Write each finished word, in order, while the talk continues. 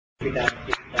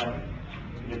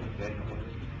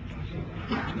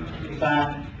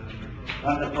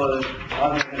Wonderful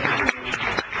organization.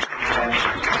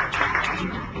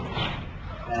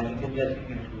 And you can just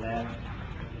left.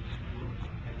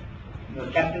 No,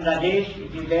 Captain Rajesh,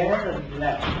 is he there or is he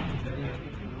left?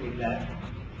 He's left.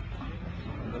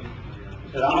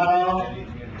 So Ramarao.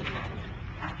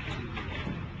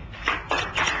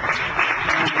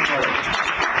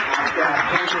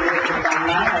 आपके लिए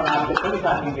शुभकामनाएं और आपके सभी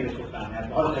साथियों के लिए शुभकामनाएं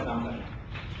बहुत अच्छा काम कर रहे हैं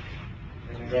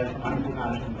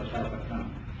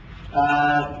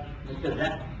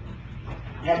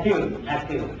Matthew,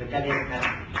 the cadet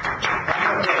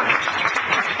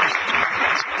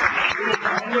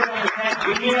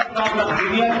give me a problem, I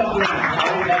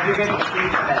will navigate the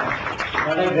things for that.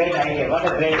 What a great idea, what a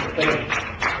great spirit.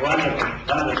 Wonderful.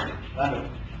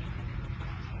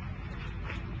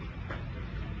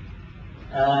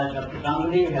 Dr.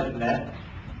 Ganguly has left.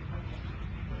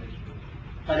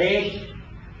 Paresh.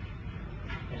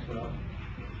 Yes, Prof.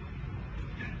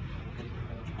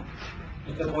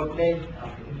 Mr. Kotle,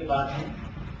 आपको उनकी बात है.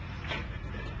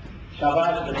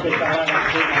 शाबाश, बच्चे शाबाश.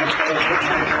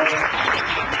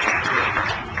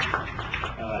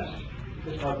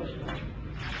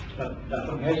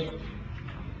 Dr. Mesh.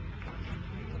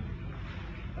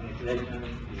 Congratulations.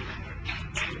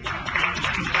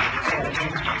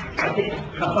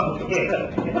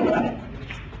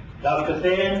 Dr.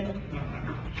 Sen.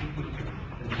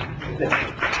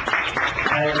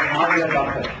 Now you are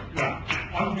doctor.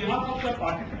 Yeah. On behalf of the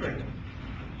participants,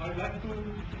 I would like to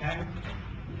thank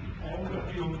all the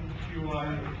UI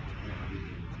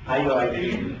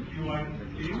team,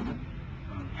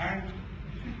 and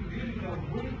this is really the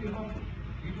way they have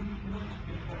given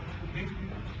to make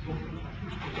this so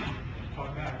for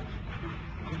that.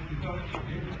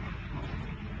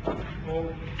 So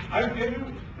I will tell you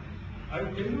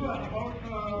about Mr.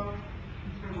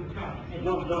 Gupta.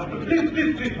 Please.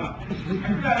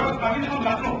 Actually, I was coming from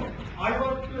Lucknow. I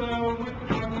was with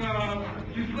one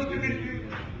Principal Secretary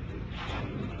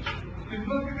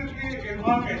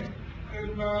Environment in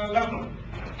Lucknow.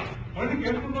 When he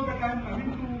came to know that I am coming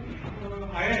to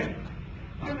IIM,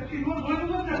 he said, he was going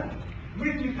to that.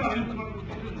 Meet Mr. Anil,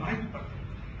 this is nice person.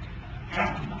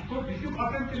 So this is what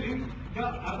I am telling.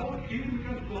 About him, we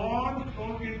can go on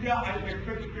from India. I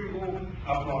expect to go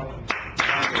abroad.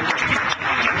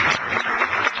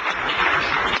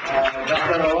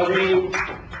 Dr. Rawali,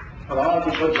 for all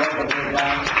the good work that you've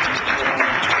done.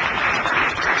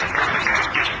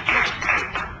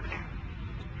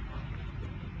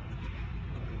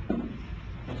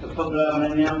 Mr.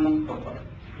 Subramaniam,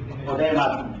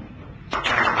 Udayamathan.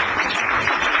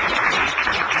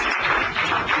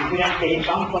 Incidentally, he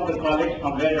comes from the college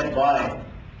from where a boy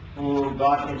who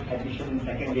got his admission in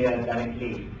second year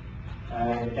directly,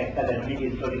 Texas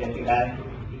Admitted Story that he had,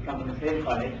 he comes from the same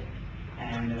college,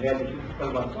 and where the principal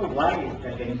was so wise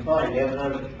that when he saw a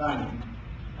laborer's son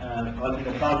causing a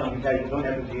problem, he said, you don't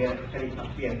have to study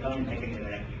first year, come in second year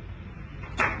directly.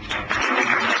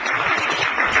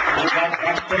 And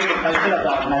that's the culture of the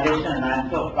organization, and I'm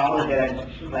so proud that there are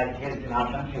institutions like his in our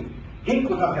country. He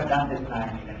could not have done this in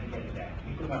IIM, let me tell you that.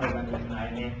 He could not have done this in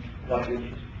IIM, what you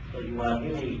did. So you are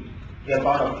really, we are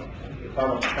proud of it. We are proud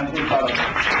of it. Country proud of it.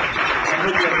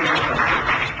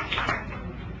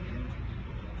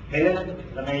 Milan,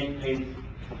 Ramesh, please.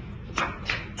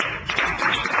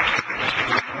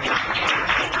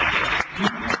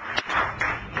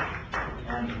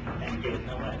 And thank you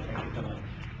so much.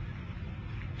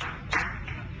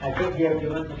 I think we have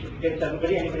given certificates.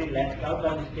 Anybody left out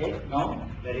on the stage? No?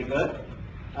 Very good.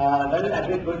 Well,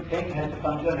 every good thing has to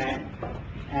come to an end.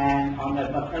 And on my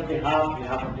personal behalf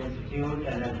of the Institute,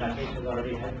 and as Rakesh has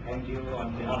already thanked you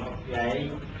on behalf of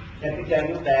CIA, let me tell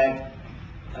you that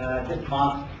this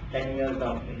marks 10 years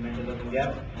of Innovators of India.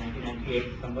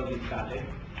 1998 December we started.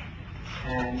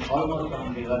 And almost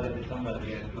on the 1st of December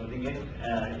we are closing it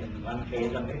in one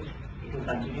phase of it. It will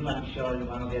continue, I'm sure, in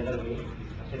one or the other way.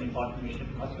 It's such an important mission,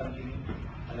 it must continue.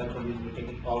 Other colleagues will take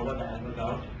it forward, I have no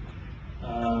doubt.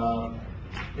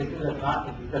 This is a task,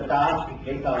 it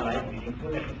makes our life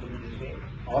meaningful, let me put it this way.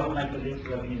 All my colleagues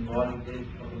who have been involved with this,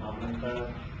 Dr.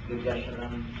 Navlankar, Vidya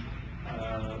Sharan,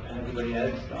 and everybody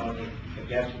else, or the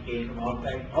guests who came from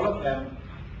outside, all of them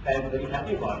felt very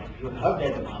happy about it. You heard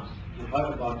their remarks, you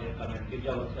heard about their comments.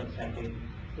 Vidya was so excited,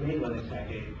 Sunil was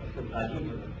excited, Rajiv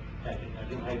was excited,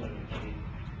 Rajiv Bhai was excited,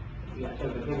 the Achal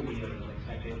Batul was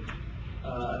excited.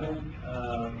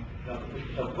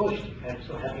 Dr. Bush, I'm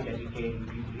so happy that he came.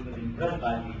 He was impressed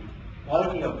by the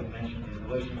quality of invention and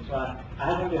innovation. So I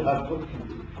have only heard good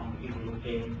things from people who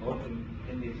came, both in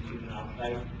the institute and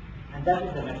outside. And that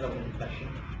is a matter of discussion.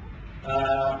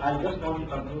 I just want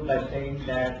to conclude by saying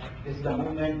that this is a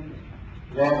movement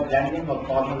where blending of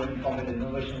formal and informal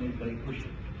innovation is very crucial.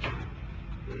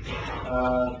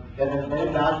 There is a very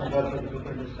large number of people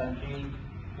in this country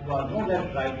who are no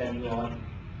less bright than you all,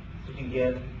 sitting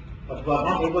here, but who are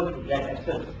not able to get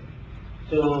access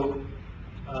to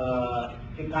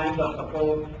the kind of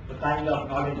support, the kind of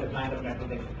knowledge, the kind of network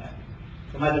that you have.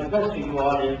 So my request to you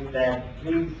all is that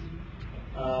please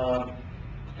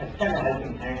extend a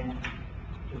helping hand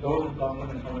to those who come from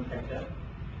the informal sector,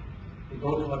 to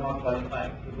those who are not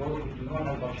qualified, to those who do not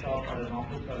have a workshop or an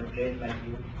office or a place like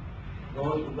you,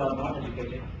 those who are not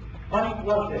educated, but who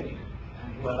are creative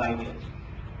and who have ideas.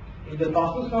 In the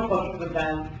process of working with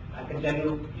them, I can tell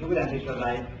you, you will enrich your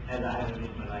life as I have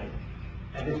enriched my life.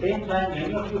 At the same time,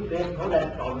 many of you face no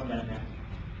less problem than them.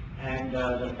 And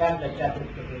the fact that chapter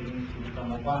secretary needs to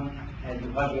become open, as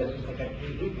you heard the secretary,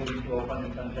 he is willing to open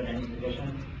and consider any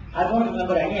suggestion. I don't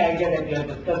remember any idea that we have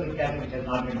discussed with chapter which has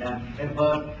not been done.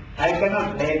 Therefore, I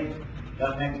cannot blame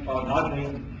government for not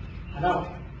doing enough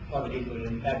for the people.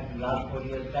 In fact, in the last 4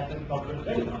 years, chapter problem is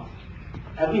very fast.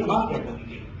 Every month they have to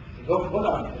be. Don't put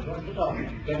on, don't sit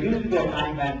on. There used to be a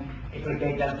time when it will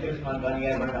take them 6 months, 1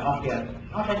 year, 1.5 years.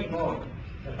 Not anymore.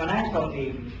 The finance of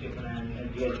the Ministry of Finance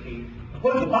and GST, the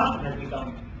whole department has become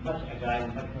much agile,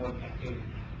 much more active,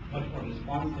 much more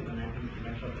responsive, and I think it's a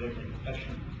matter of great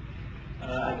satisfaction.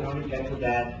 I can only tell you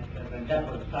that when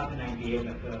that was started in 98,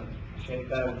 Dr.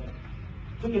 Shekhar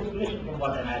took inspiration from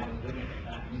what I was doing at the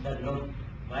time. He said, look,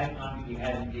 why can't we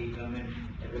have in the government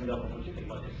a window of opportunity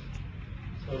for this?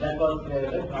 So that was a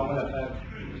very novel affair.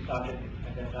 We started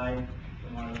at that time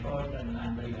from our efforts, and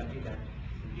I'm very happy that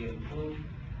we have improved.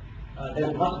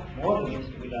 There's much more that needs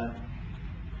to be done,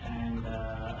 and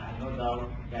I have no doubt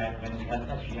that when we have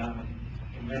such young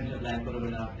inventors like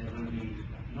Guruvina, there will be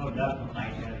no doubt of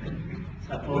ideas and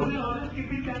support.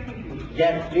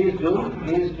 Yes, please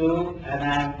do, and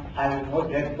I'm most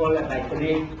grateful, and my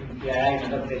colleagues in CII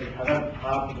and other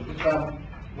half of the system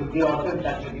would be also in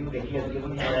touch with you that he has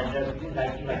given me your address. Please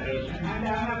write to Rakesh. And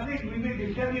I'm afraid we may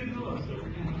disturb you too also.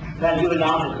 Well, you will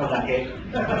now discuss Rakesh.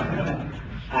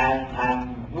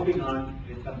 I'm moving on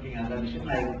with something other mission.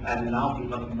 I will now be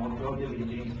working more closely with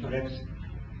engineering students.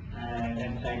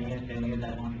 Next 10 years, I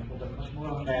want to focus much more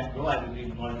on that, though I will be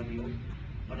involved with you.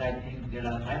 But I think there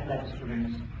are 5 lakh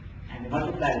students, and the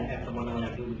multiplier effect of whatever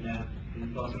I do with them is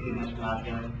possibly much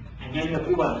larger. And many of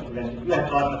you are students. If you have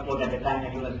got support at the time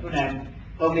when you were a student,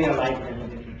 probably your life has been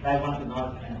different. Try once in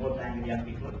all and whole time with young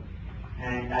people.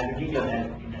 And I will need your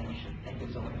help in that mission. Thank you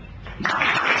so much.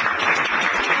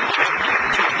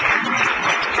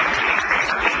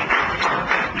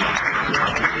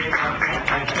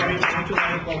 Actually, I want to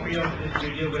have a copy of this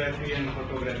videography and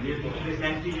photography. This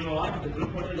next thing you want, the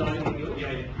group photo is already with you.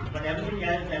 Yeah. But everything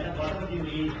else, and whatever you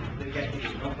need, will get to you.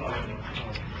 No problem.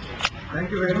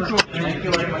 Thank you very much. Thank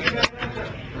you very much.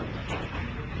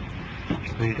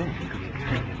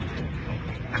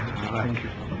 Thank you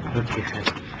okay sir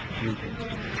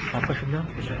आपका शुभ नाम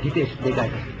हितेश देगा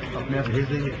अपने आप भेज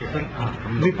देंगे sir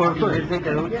नहीं परसों भेज देंगे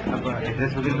करोगे आप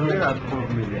एड्रेस वगैरह दोगे आपको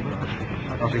मिल जाएगा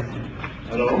ऑफिस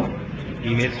हेलो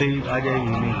ईमेल से ही आ जाएगी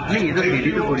ईमेल नहीं इधर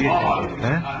सीडी तो कोरियर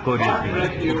है कोरियर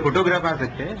से फोटोग्राफ आ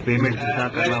सकते हैं पेमेंट क्या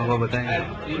करना होगा बताएंगे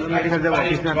आजकल जब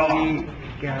ऑफिस में आपकी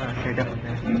क्या सेटअप होता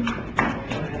है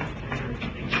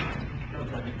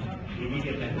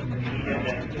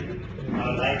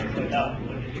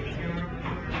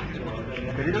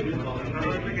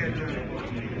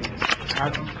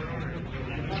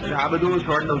આ બધું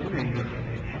શોર્ટ દઉં છું ને